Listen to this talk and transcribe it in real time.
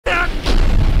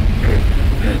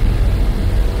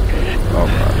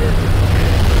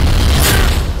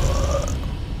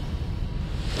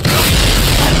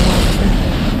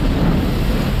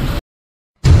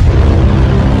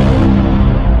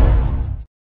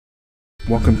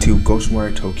Welcome to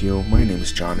Ghostwire Tokyo. My name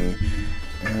is Johnny,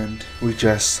 and we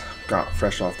just got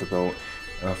fresh off the boat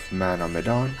of Madame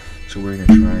Medan, so we're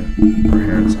gonna try our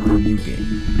hands on a new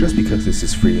game. Just because this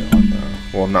is free on the,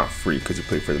 well, not free because you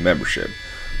play for the membership,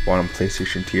 but on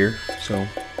PlayStation tier, so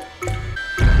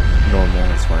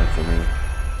normal is fine for me.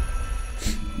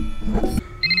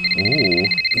 Ooh,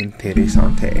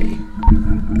 interesante.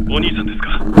 お兄さんです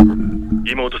か。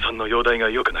妹さんの容体が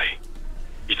良くない。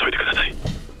急いでください。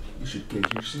 You should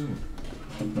get here soon.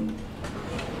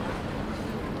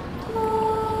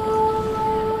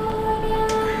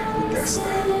 That's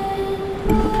that.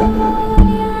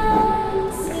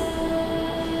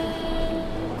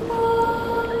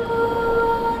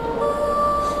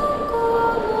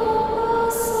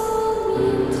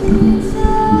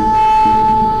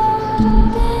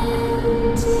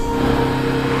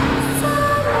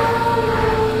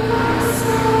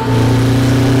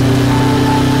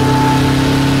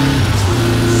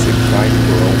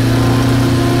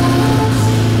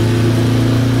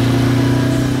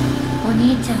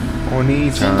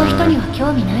 Oni-chan. 死んだ人には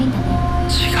興味ないんだね。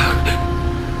違う。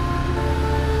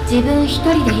自分一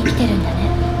人で生きてるんだね。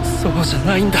そうじゃ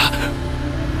ないんだ。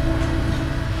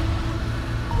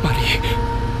マリー、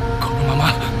このま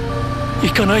ま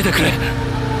行かないでくれ。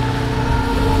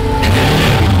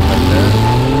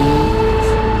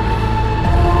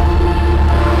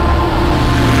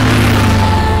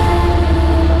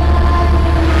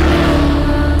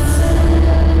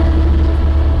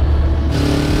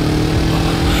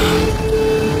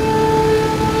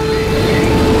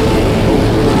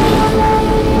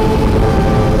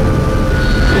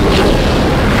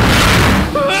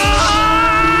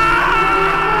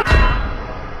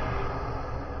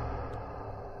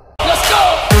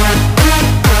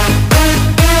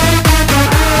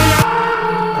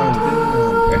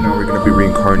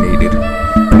Reincarnated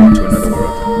into another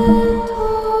world.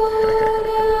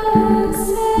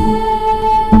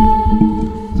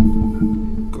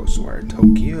 Ghostwire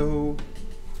Tokyo.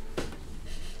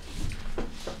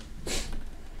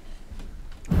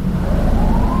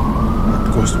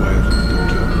 Ghostwire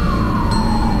Tokyo.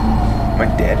 Am I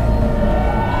dead?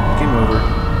 Game over.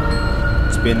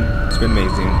 It's been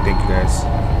amazing. Thank you guys.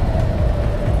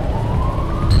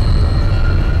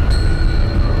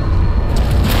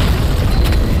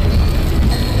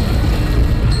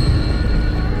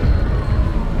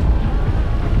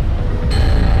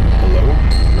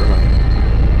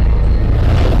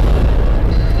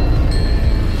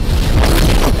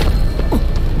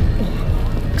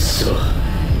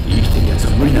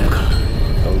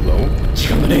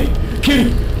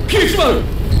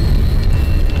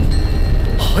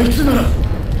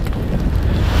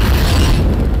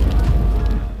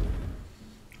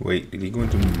 Wait, did he go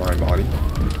into my body?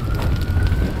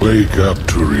 Wake up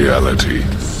to reality.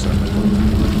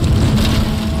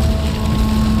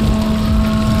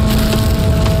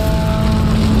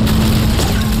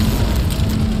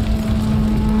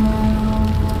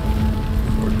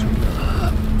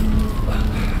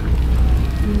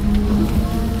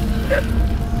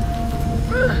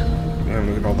 Man,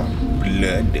 look at all that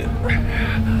blood.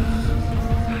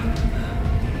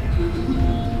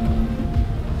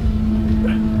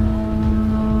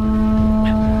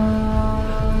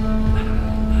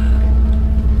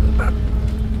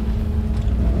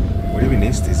 What even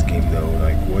is this game though?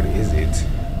 Like, what is it?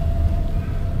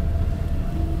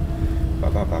 Ba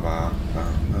ba ba ba ba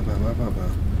ba ba ba ba ba ba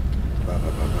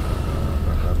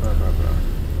ba ba ba ba.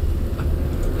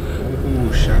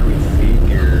 Ooh, shadowy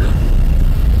figure.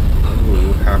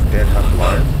 Ooh, half dead, half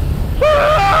alive.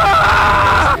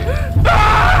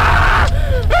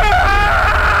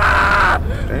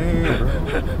 Damn,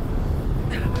 bro.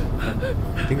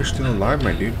 I think you're still alive,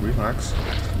 my dude. Relax.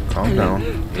 Calm down.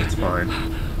 It's fine.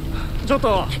 ちょっ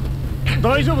と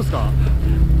大丈夫ですか？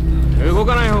動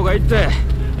かない方がいいって。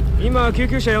今救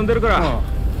急車呼んでるから。What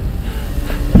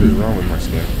is wrong with my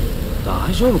skin?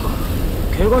 大丈夫か？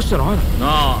怪我してないの？な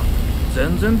あ、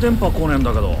全然電波来ねえん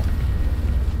だけど。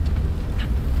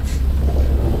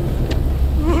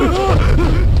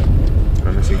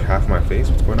I'm missing half my face.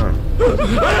 What's going on?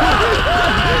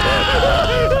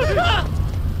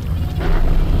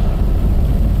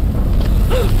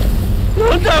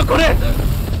 なんだよこれ！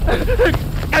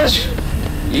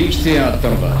生きてやった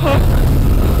のか。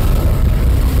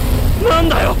なん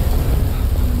だよ。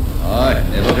おい、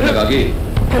寝ぼけたガキ。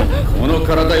この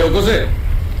体よこせ。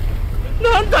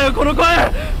なんだよこの声。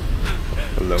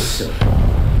Hello? そ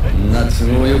んな都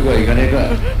合よくはいかねえか。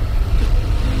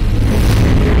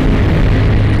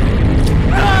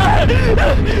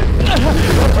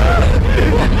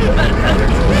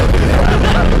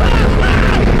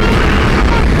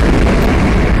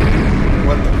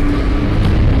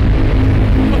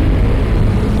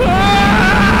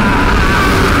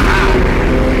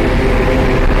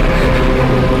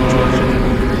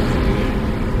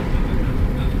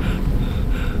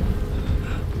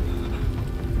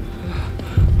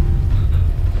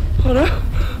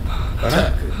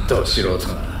ど素人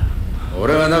がな。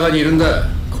俺は中にいるんだ。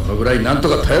このぐらいなんと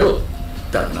か耐えろ。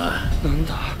だな。なん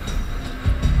だ。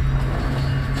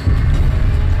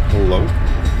Hello?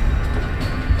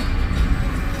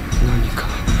 何か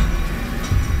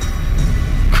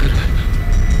来る。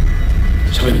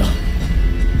喋んな。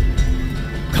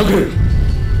隠れる。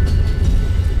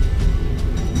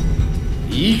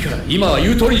いいから今は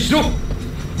言う通りにしろ。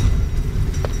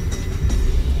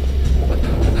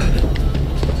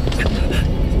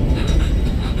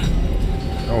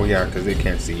Oh yeah, because they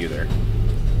can't see you there.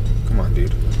 Come on,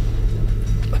 dude.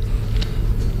 What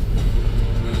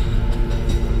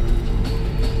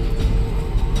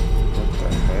the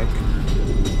heck?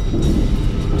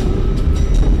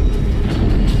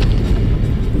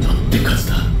 なんて数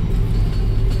だ。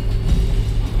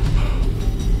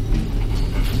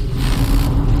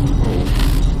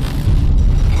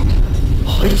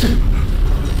あいつ。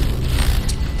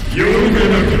よめな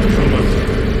きゃかまず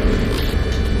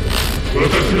私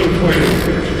の声を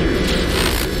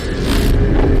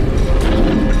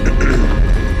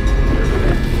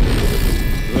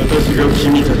私が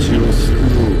君たちを救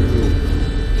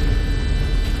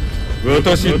おう。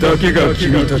私だけが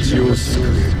君たちを救える。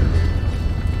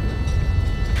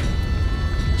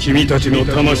君たちの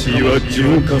魂は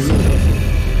浄化され、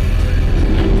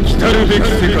来るべき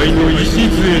世界の礎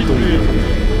となる。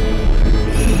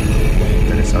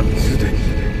すでに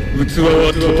器は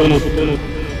整った。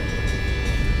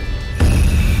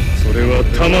それは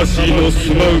魂の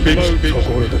住まうべきとこ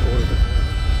ろだ。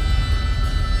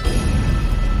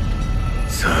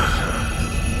さあ、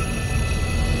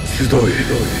集え。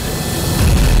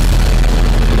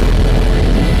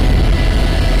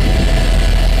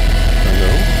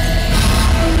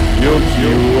良き終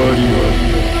わりは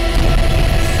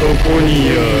そこに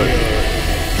ある。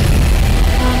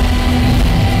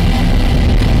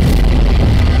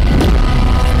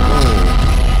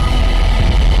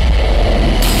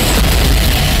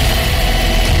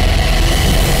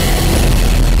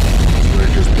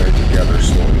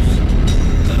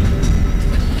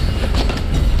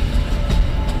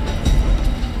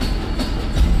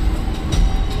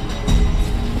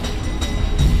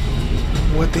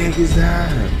What the heck is that?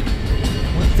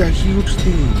 What's that huge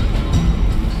thing?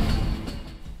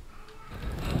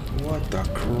 What the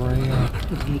crap?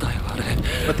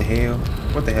 What the hell?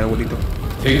 What the hell? What are you doing?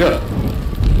 敵だ。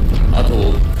あ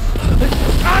と。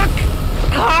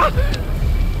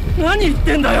何言っ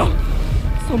てんだよ。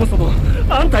そもそも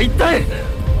あんた一体。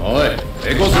おい、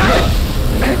抵抗するな。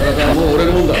体はもう俺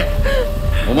のもんだ。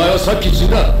お前はさっき死ん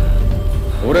だ。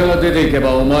俺が出ていけ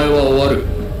ばお前は終わる。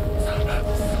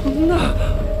そんな。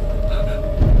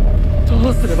ど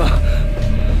うすれば。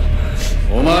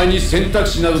お前に選択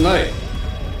肢などない。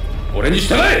俺に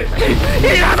従え。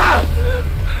嫌だ。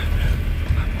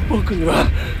僕には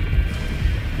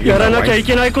やらなきゃい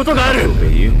けないことがある。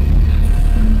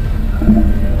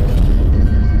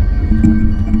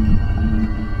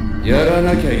やら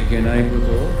なきゃいけないこと？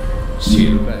知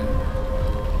るかい。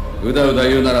うだうだ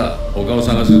言うなら他を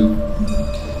探す。お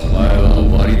前は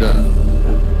終わりだ。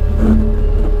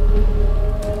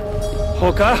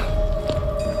他？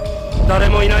誰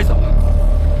もいないぞ。こ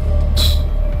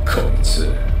いつ。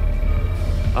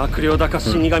悪霊だか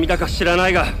死神だか知らな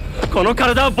いが、この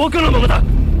体は僕のものだ。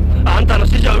あんたの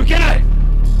指示は受けない。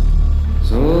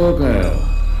そうかよ。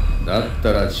だっ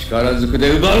たら力ずく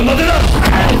で奪うまでだ。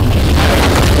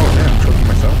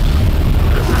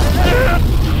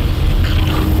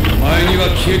お前には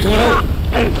消えてもらう。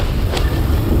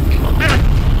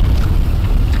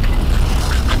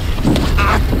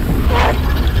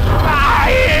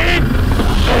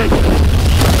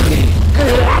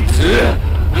仕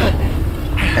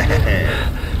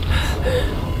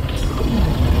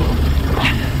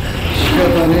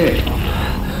方ねえ。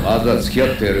まずは付き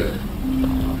合ってやる。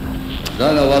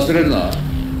だが忘れるな。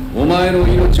お前の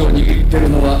命を握ってる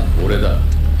のは俺だ。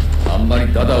あんま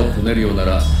りダダをこねるような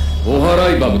らお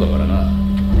払い箱だからな。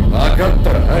分かっ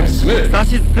たら早く進め。指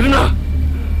図するな。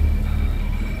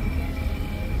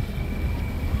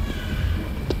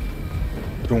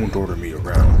Don't order me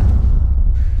around.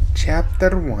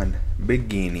 Chapter 1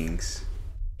 Beginnings.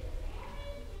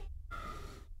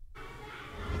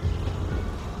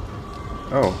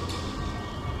 Oh.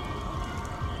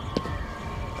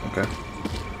 Okay.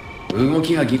 動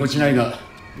きがぎこちないが、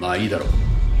まあいいだろう。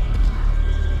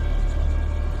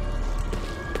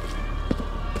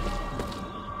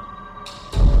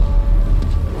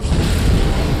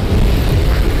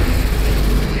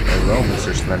Hello,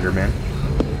 Mr. Slenderman.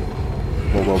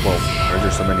 Whoa, whoa, whoa. Why is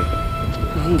there so many?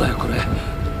 なんだよこれ。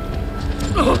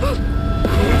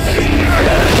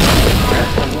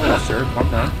sir. Calm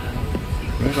down.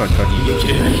 I'm gonna cut you. 逃げき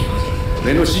れない。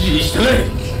俺の指示に従え。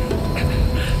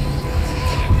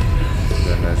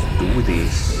 Then let's do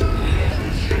this.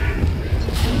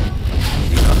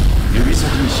 指先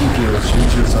に神経を集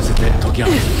中させて解き放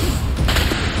つ。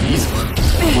いいぞ、そ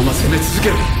のまま攻め続け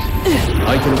る。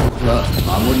相手の僕は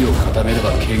守りを固めれ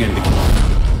ば軽減できる。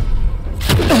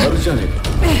あるじゃねえか。こ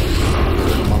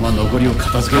のまま残りを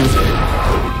片付けようぜ。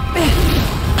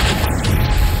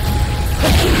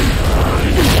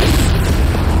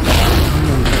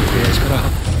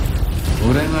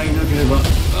俺がいなければ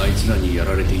あいつらにや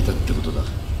られていたってことだ。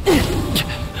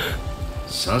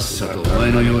さっさとお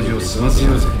前の用事を済ませ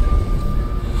ようぜ。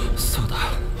そうだ、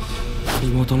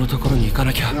妹のところに行か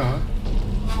なきゃ。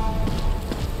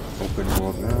 Open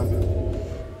world map.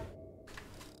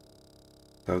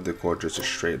 That would go just a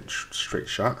straight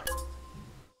shot.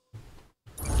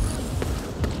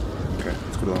 Okay,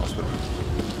 let's go to the hospital.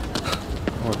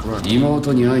 Oh, run.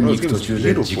 妹に会いに行く途中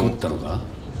で事故ったのか？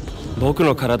僕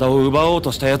の体を奪おう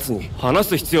としたやつに話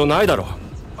す必要ないだろ。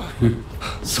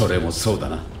それもそうだ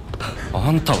な。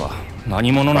あんたは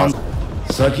何者なんだ？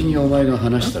先にお前が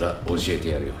話したら教えて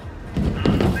やるよ。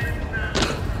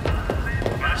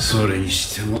それに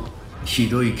してもひ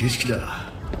どい景色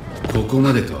だ。ここ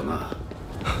までとはな。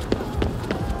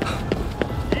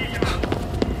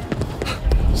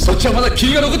そっちはまだ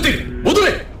霧が残っている。戻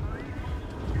れ。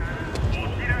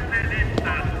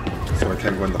 So I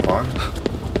can't go in the fog?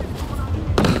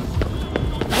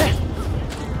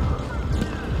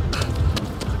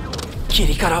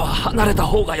 霧からは離れた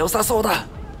方が良さそうだ。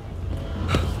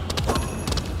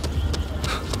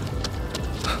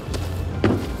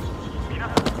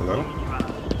 Hello?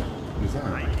 Who's that?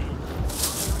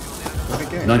 What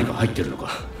again? 何か入ってるのか？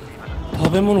食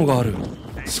べ物がある。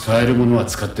使えるものは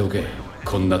使っておけ。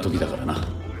こんな時だからな。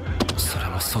それ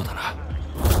もそうだな。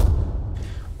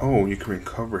 Oh, you can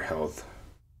recover health.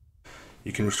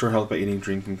 You can restore health by eating,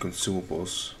 drinking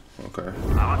consumables. Okay.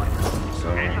 So.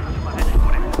 Okay.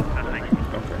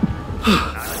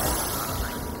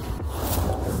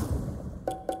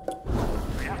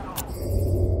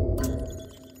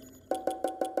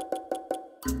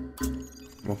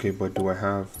 Okay, but do I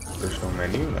have... There's no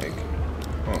menu? Like...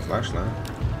 Oh, flashlight.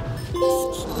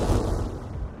 Oh,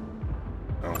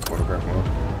 photograph mode.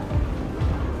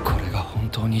 これが本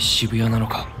当に渋谷なの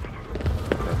か。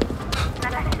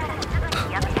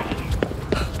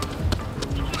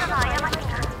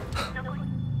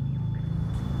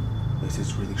 This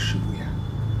is really Shibuya.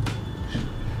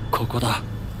 ここだ。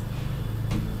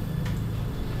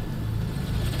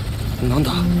なん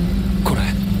だこれ。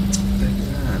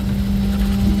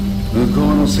 向こ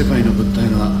うの世界の物体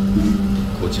が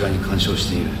こちらに干渉し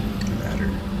ている。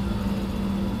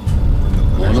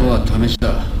物は試し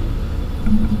だ。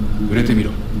触れてみ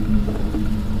ろ。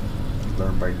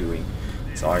 Learn by doing.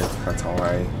 That's how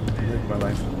I live my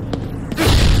life.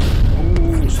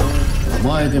 お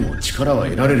前でも力は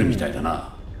得られるみたいだ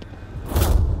な。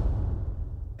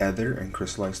 Ether and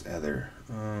crystallized ether.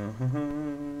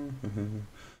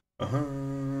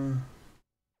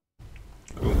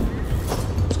 Cool.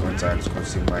 Let's go inside. Let's go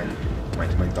see my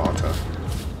daughter.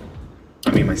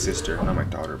 I mean my sister, not my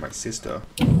daughter, my sister.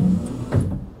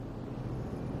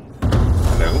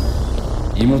 Hello?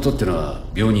 妹ってのは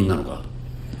病人なのか？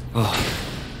ああ、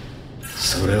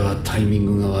それはタイミン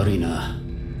グが悪いな。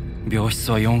病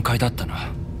室は4階だった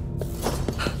な。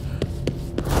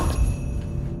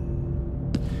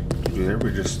 Did you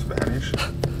ever just vanish?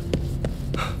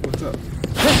 What's up?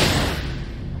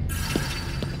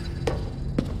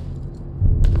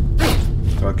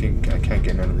 So I can't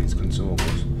get none of these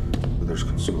consumables. But there's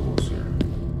consumables here.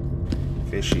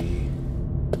 Fishy.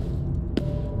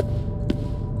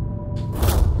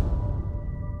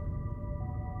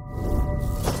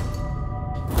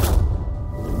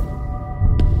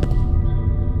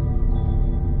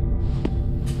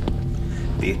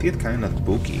 They get kind of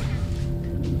spooky.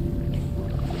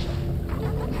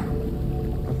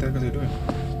 What the heck are they doing?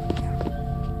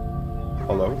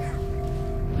 Hello?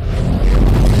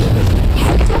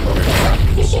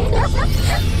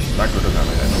 Not good enough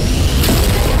like that.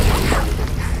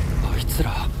 あいつ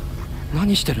ら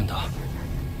何してるんだ。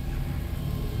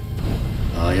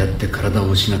ああやって体を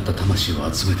失った魂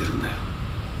を集めてるんだよ。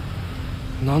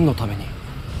何のために？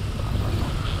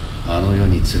あの世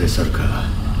に連れ去るか、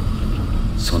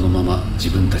そのまま自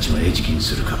分たちの餌食に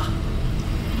するか。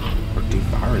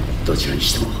どちらに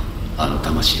してもあの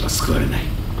魂は救われない。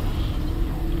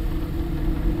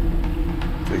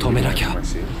止めなきゃ。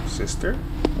Sister?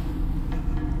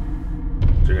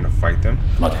 You're gonna fight them?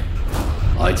 待て、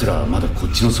あいつらはまだこ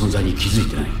っちの存在に気づい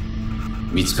てない。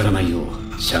見つからないよ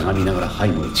うしゃがみながら背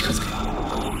後へ近づけ。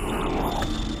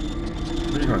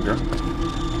 Where are you going, Joe?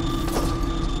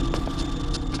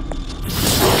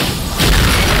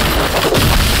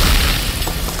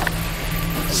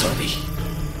 それでいい。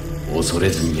恐れ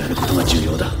ずにやることが重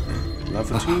要だ。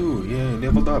 Level 2, yeah,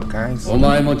 leveled up, guys. お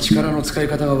前も力の使い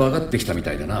方が分かってきたみ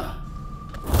たいだな。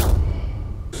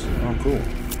 Oh, cool.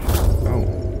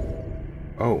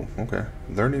 Oh, okay.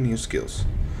 Learning new skills.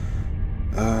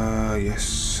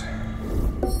 Yes.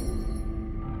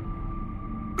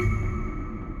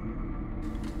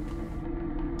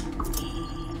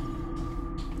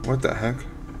 What the heck?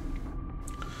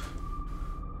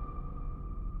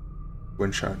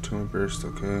 One shot, 2 burst,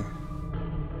 okay.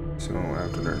 So I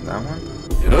have to learn that one?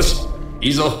 よし、い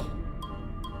いぞ。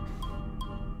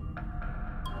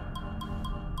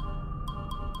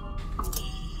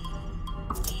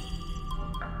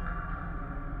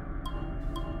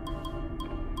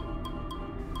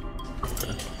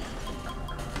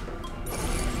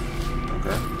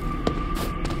 Okay.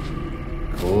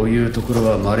 こういうところ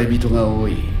はまれびとが多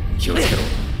い。気をつけろ。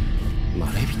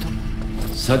まれびと？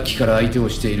さっきから相手を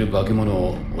している化け物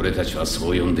を俺たちは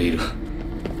そう呼んでいる。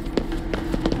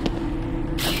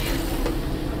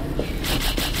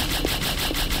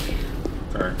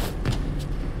 Sorry.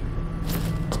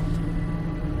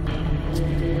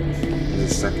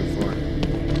 This is second floor.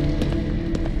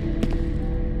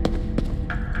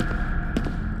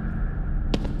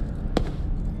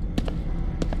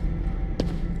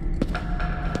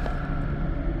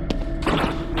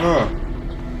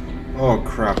 Oh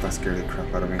crap, that scared the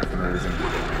crap out of me for no reason.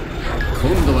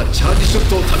 今度はチャージショッ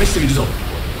トを試してみるぞ。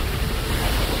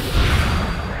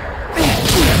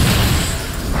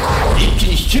一気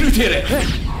に引き抜いてやれ。無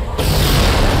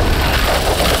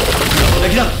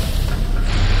敵だ。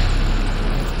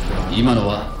今の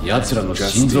は奴らの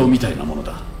心臓みたいなもの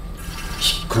だ。引っ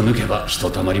こ抜けばひと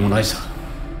たまりもないさ。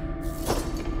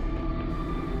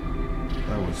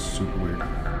 That was super weird.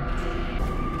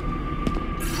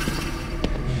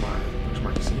 Where's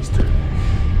my sister?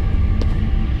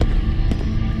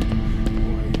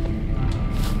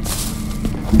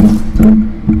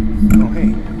 Oh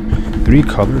hey.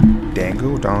 3-colored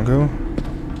Dongo?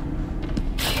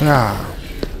 Ah.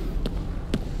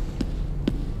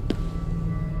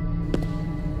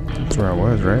 That's where I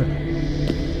was, right?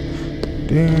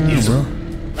 Damn, bro.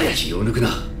 気を抜くな。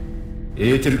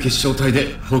エーテル結晶体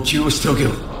で補給をしておけ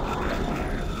よ。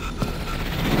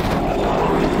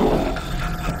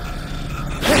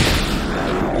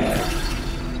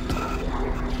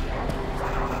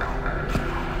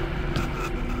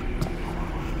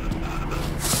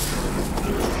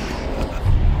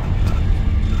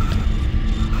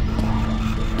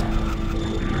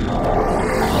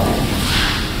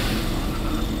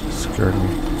 Scared me.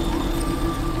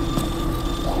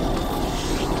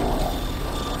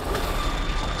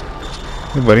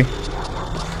 Hey, buddy.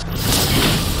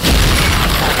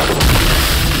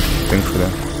 Thanks for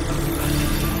that.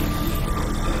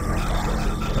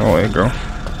 Oh, hey, girl.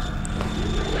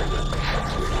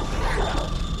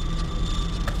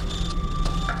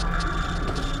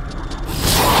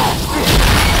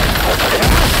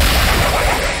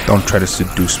 Don't try to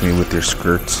seduce me with your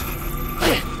skirts.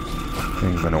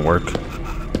 Ain't gonna work.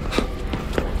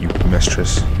 You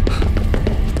mistress.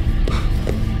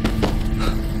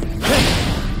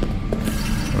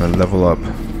 I'm gonna level up.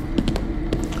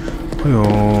 Yo.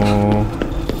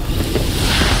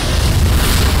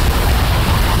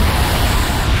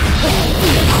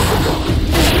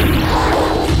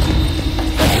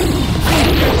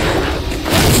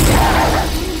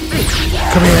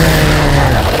 Come here.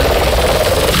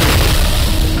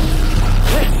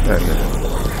 There you go.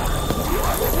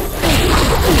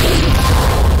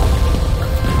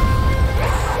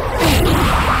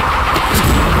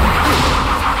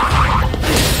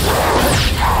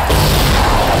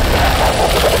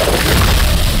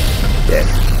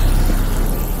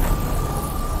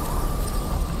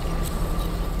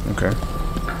 Okay,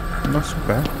 not so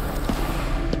bad.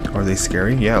 Are they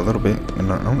scary? Yeah, a little bit. I'm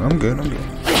good. I'm good.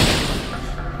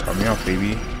 Top me off,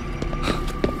 baby.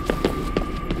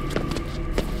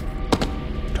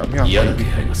 Top me off, baby.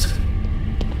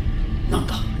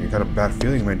 You got a bad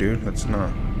feeling, my dude. It's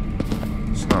not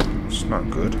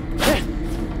good.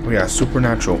 Oh yeah,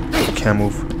 supernatural. Can't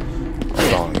move. Oh,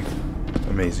 golly.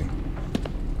 Amazing.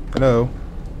 Hello.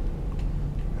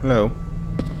 Hello.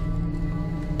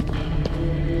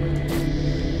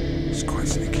 It's quite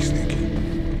sneaky.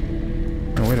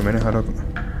 Oh, wait a minute. How do I...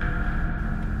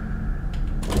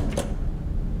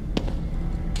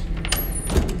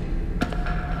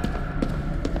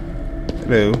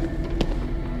 Hello.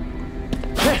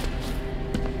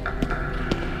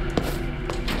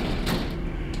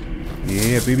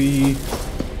 Yeah, baby.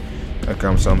 I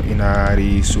got some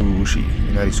inari sushi.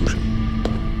 Inari sushi.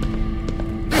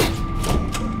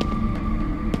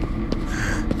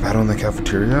 Battle in the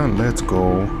cafeteria. Let's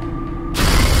go.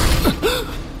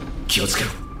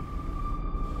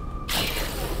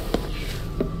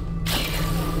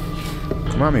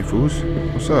 Come on, me foos.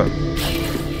 What's up?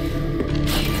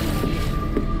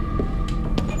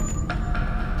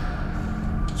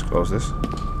 Let's close this.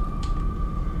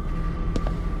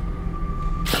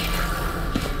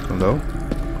 Hello?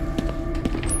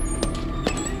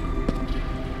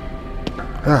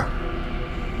 Ah.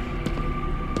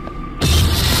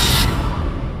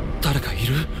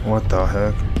 What the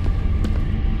heck?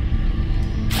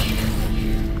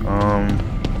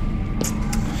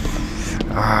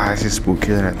 It's just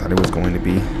spookier than I thought it was going to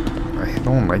be. I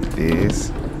don't like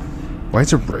this. Why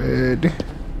is it red?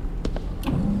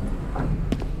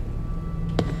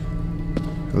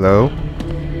 Hello?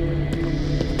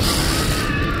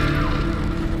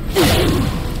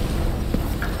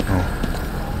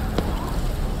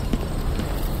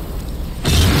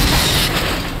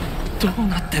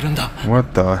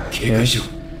 What the heck?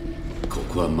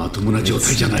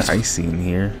 It's dicey in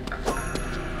here.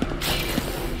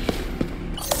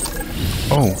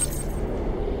 Oh,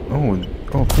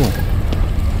 cool.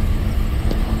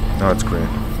 No, it's great.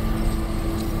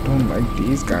 Don't like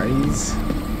these guys.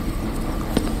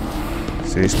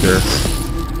 Sister.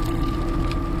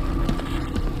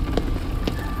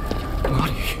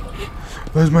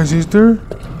 Where's my sister?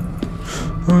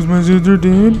 Where's my sister,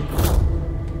 dude?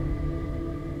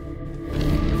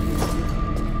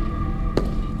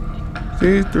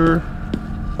 Sister.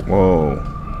 Whoa.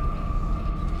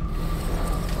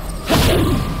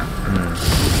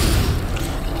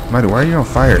 Mario, why are you on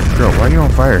fire? Girl, why are you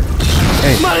on fire?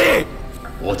 Hey.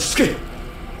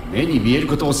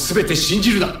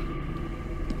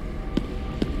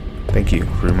 Thank you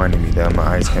for reminding me that my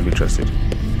eyes can't be trusted.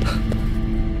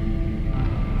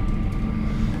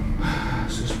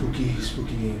 It's a spooky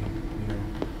game, you know.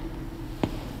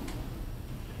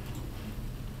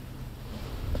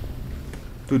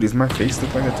 Dude, does my face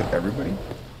look like that to everybody?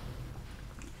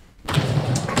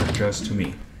 Or just to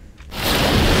me?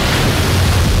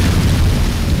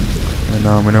 And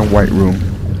now I'm in a white room.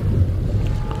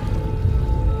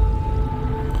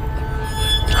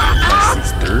 My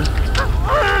sister?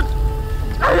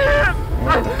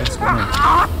 What the heck's going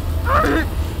on?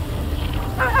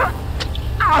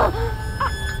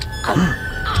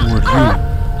 Who are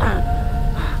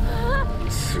you?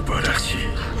 素晴らしい。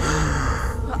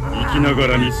生きなが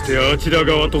らにしてあちら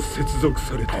側と接続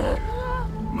されている。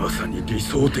まさに理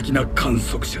想的な観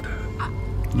測者だ。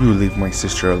You leave my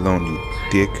sister alone, you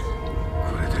dick.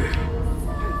 これで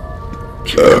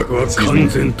計画は完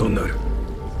全となる。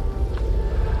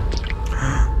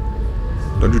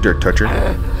Don't you dare touch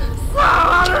her.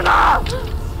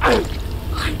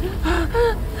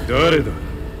 誰だ？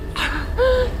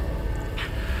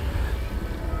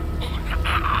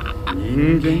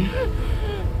人間？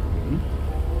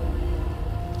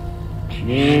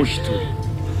もう一人。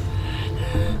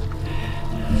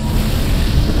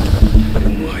お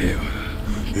前は。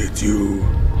It's you.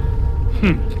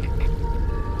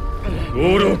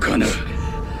 愚かな。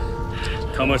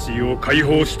魂を解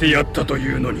放してやったと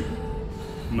いうのに、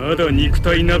まだ肉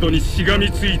体などにしが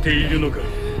みついているのか。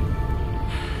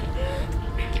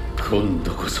今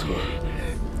度こそ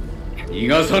逃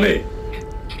がさねえ。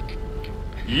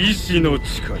意志の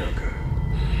力か。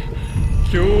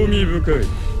興味深い。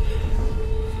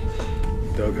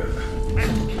だが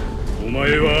お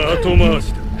前は後回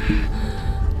しだ。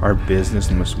Our business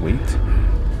must wait.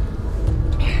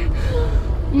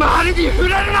 周りに触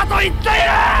れるなと言っている。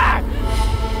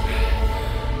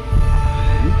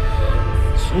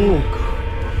そうか。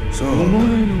そう。お前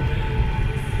の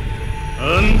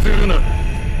案ずるな。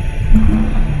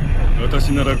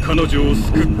私なら彼女を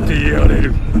救ってやれ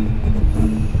る。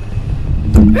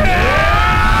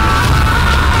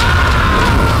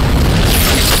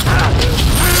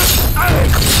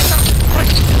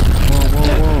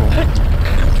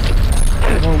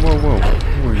Whoa.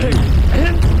 Who are you?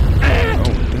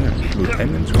 Oh, damn.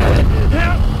 Lieutenants or what?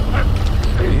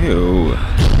 Ew.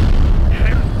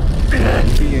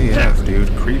 Creepy AF,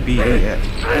 dude. Creepy AF.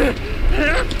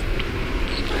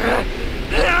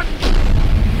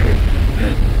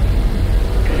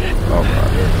 Oh,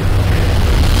 God.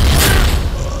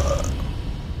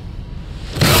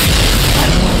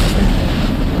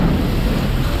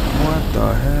 What the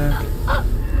heck?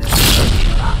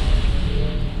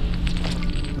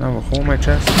 I have a hole in my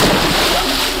chest.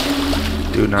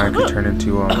 Dude, now I could turn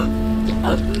into a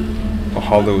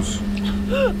Hollows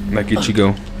like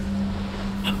Ichigo.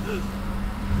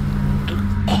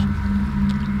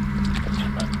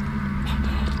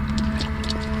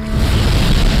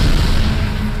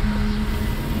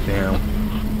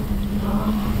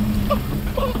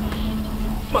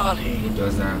 Who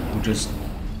does that? Who just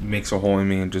makes a hole in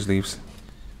me and just leaves?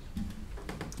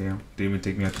 Damn, didn't even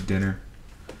take me out to dinner.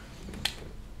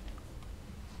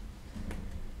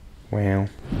 Wow.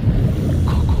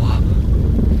 ここは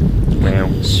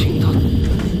Wow. 死んだの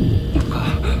か。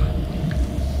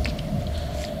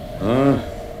ああ、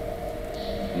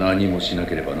何もしな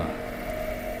ければな。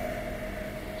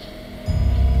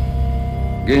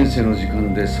現世の時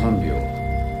間で3秒、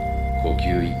呼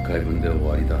吸1回分で終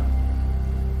わりだ。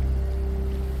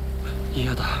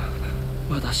嫌だ、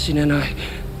まだ死ねない。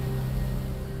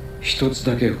一つ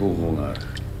だけ方法がある。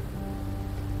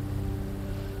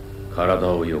体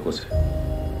をよこせ。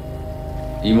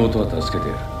妹は助けて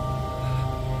やる。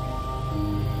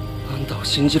あんたを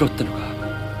信じろってのか。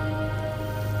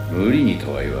無理に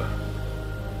とは言わん。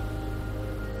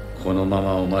このま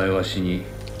まお前は死に、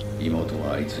妹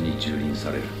はあいつに蹂躙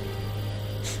される。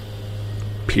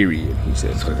 Period, he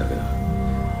said. それだけだ。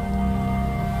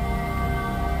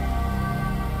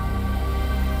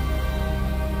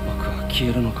僕は消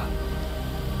えるのか。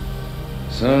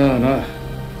さあな、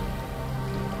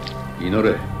祈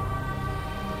れ。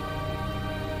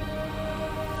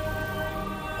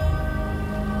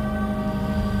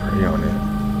Pray on it.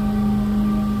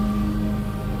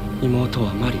 妹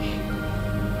はマリ、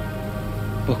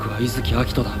僕は伊月明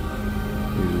人だ。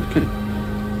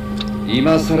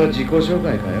今さら自己紹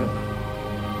介かよ。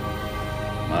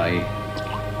まあいい。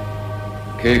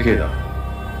KK だ。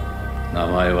名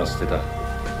前は捨てた。 Do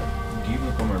you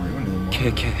look on my real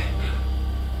name? KK、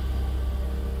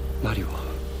マリを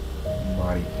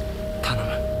Body. 頼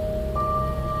む。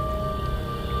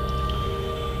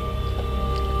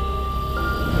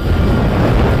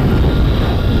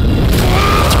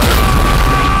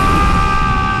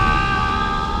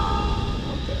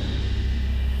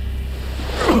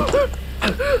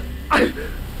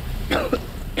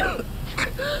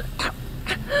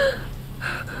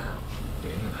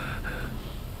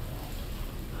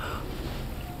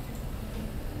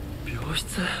病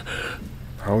室。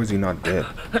 How is he not dead?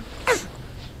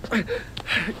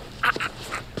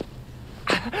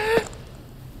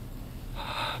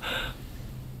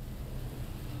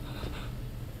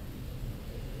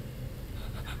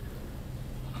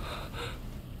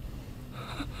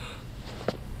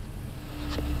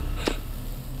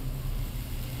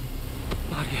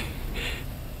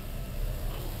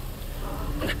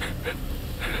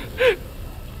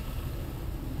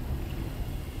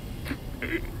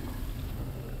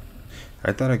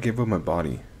 I thought I gave up my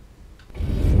body.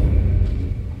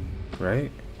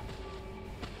 Right?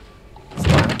 That's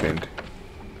what happened.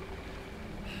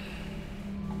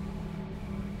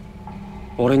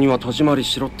 俺には戸締まり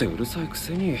しろってうるさいく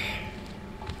せに。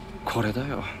これだ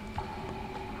よ。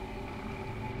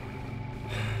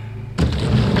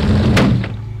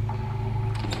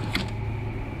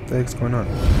What the heck's going on?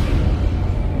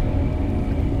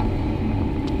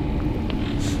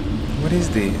 What is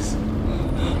this?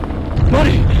 マ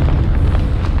リ。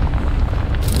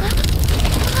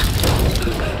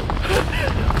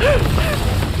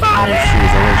 Oh,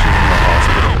 she's in the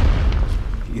hospital.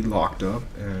 He locked up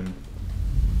and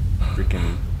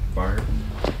freaking fired.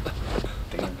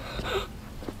 Damn.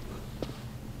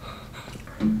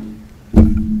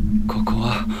 ここ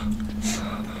は。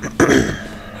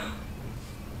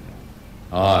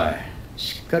おい、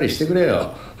しっかりしてくれ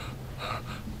よ。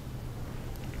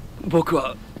僕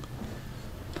は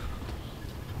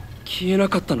消えな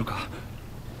かったのか。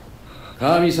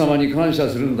神様に感謝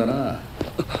するんだな。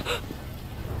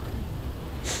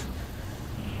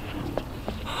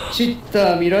ちっ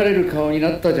た見られる顔に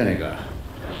なったじゃねえか。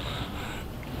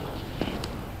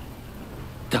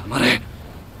黙れ。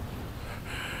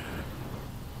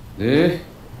で、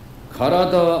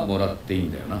体はもらっていい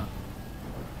んだよな。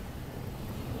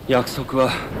約束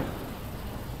は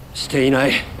していな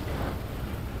い。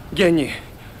現に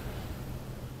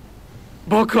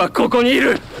僕はここにい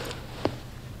る。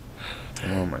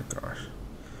 Oh my gosh.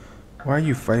 Why are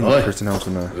you fighting Oi. the person else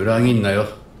in the 裏切んなよ。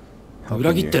 helping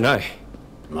裏切って you? ない。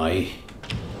まあいい。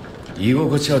居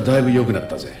心地はだいぶ良くなっ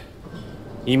たぜ。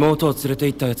妹を連れて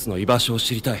行ったやつの居場所を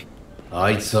知りたい。あ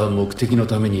いつは目的の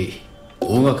ために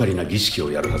大掛かりな儀式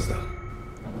をやるはずだ。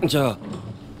じゃあ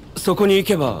そこに行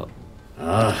けば。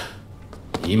ああ、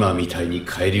今みたいに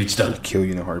返り討ちだ。 Kill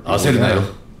you in a heartbeat. 焦るなよ。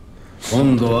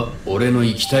今度は俺の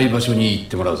行きたい場所に行っ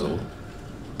てもらうぞ。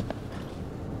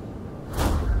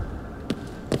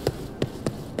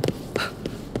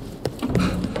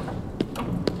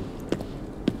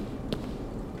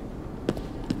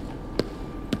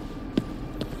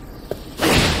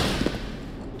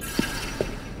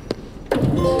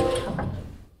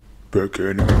Back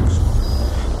enemies.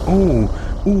 Oh,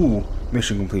 ooh,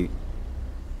 Mission complete.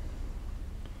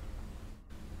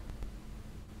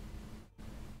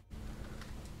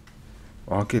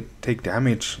 I'll take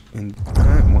damage in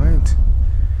what?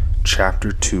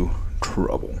 Chapter 2,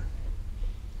 Trouble.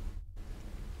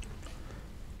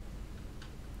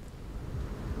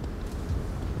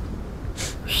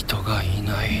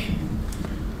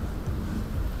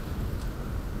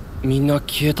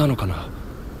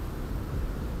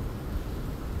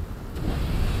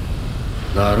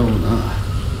だろうな。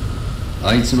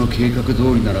あいつの計画通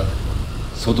りなら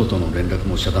外との連絡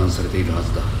も遮断されているは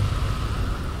ずだ。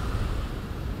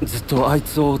ずっとあい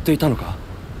つを追っていたのか？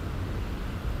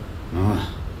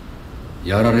ああ、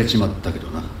やられちまったけど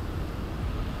な。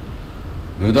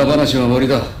無駄話は終わり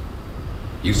だ。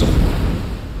行くぞ。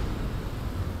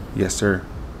 Yes, sir.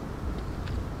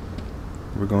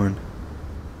 We're going.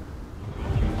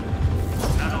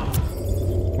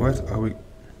 What are we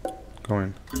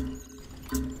going?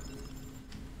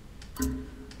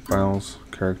 Files,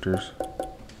 characters.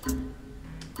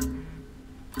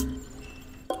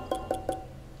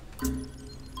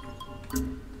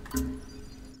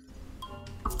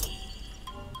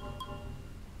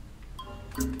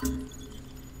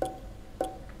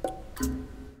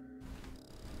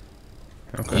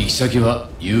 Okay. 行き先は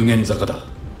有限坂だ。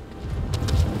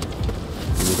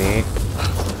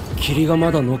霧が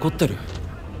まだ残ってる。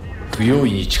不用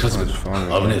意に近づく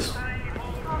な。危ねえぞ。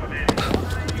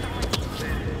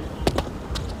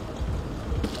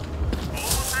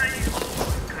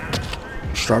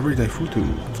Strawberry Daifuku.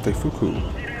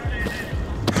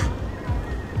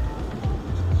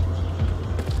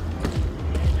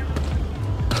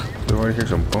 I already hear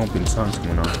some bumping sounds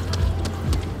going on.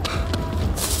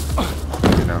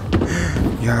 Okay, now.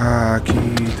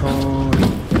 Yakitori.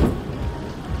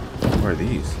 What are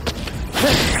these?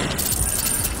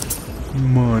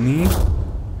 Money.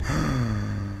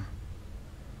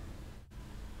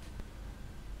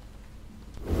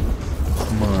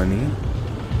 Money.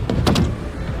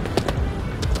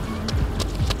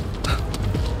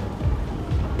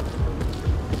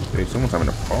 Hey, someone's having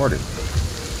a party.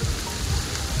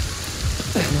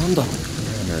 なんだろ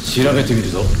う。調べてみる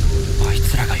ぞ。あい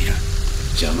つらがいる。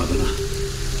邪魔だな。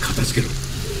片付けろ。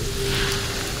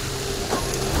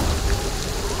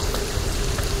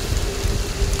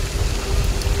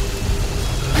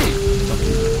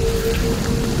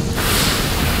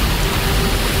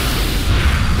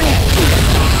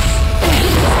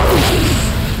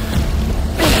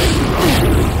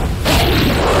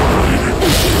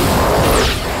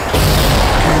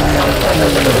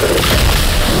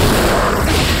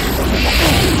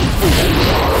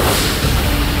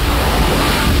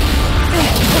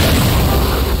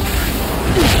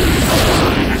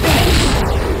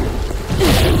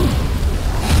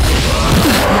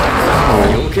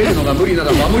避けるのが無理な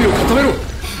ら守りを固めろ。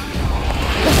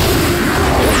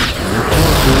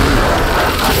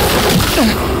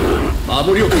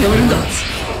守りを固めるんだ。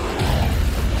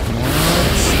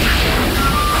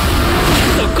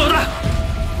速攻だ。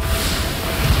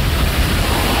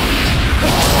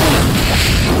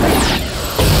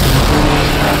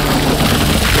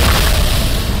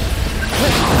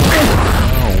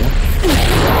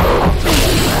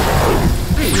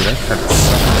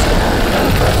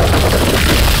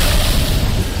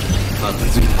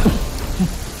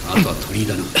あとは鳥居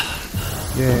だな。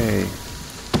Yay.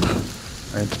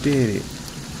 I did it.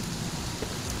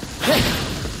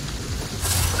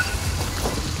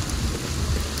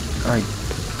 I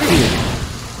did it.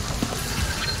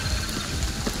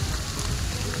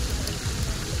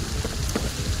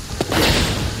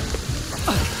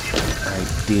 I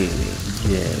did it.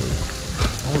 Yay.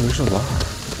 Oh, there's a lot.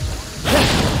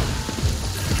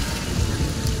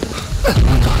 な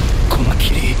んだこの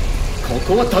霧。こ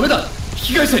こはダメだ。引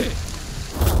き返せ。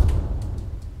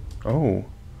Oh.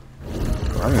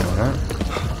 I didn't know that.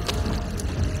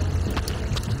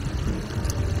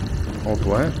 Hold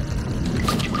what?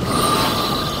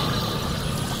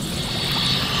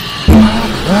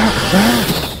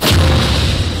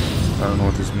 I don't know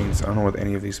what this means. I don't know what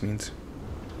any of these means.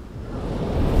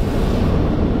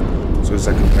 So it's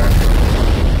like a fast travel.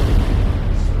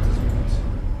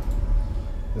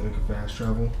 Is that like a fast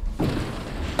travel?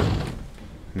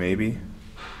 Maybe.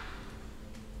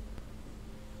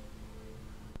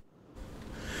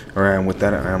 Alright, and with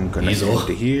that, I'm gonna end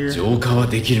it here. It's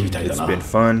been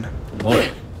fun.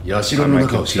 I might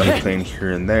continue playing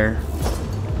here and there.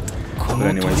 But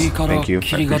anyways, thank you. I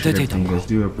appreciate everything you guys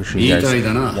do. I appreciate you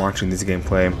guys watching this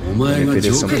gameplay. And if it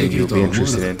is something you'll be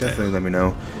interested in, definitely let me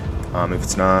know. If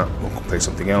it's not, we'll play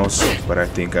something else, but I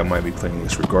think I might be playing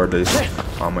this regardless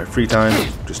on my free time.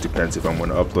 Just depends if I'm going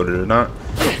to upload it or not.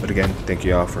 But again, thank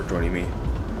you all for joining me.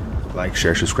 Like,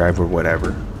 share, subscribe, or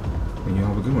whatever. And you all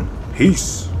have a good one.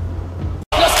 Peace!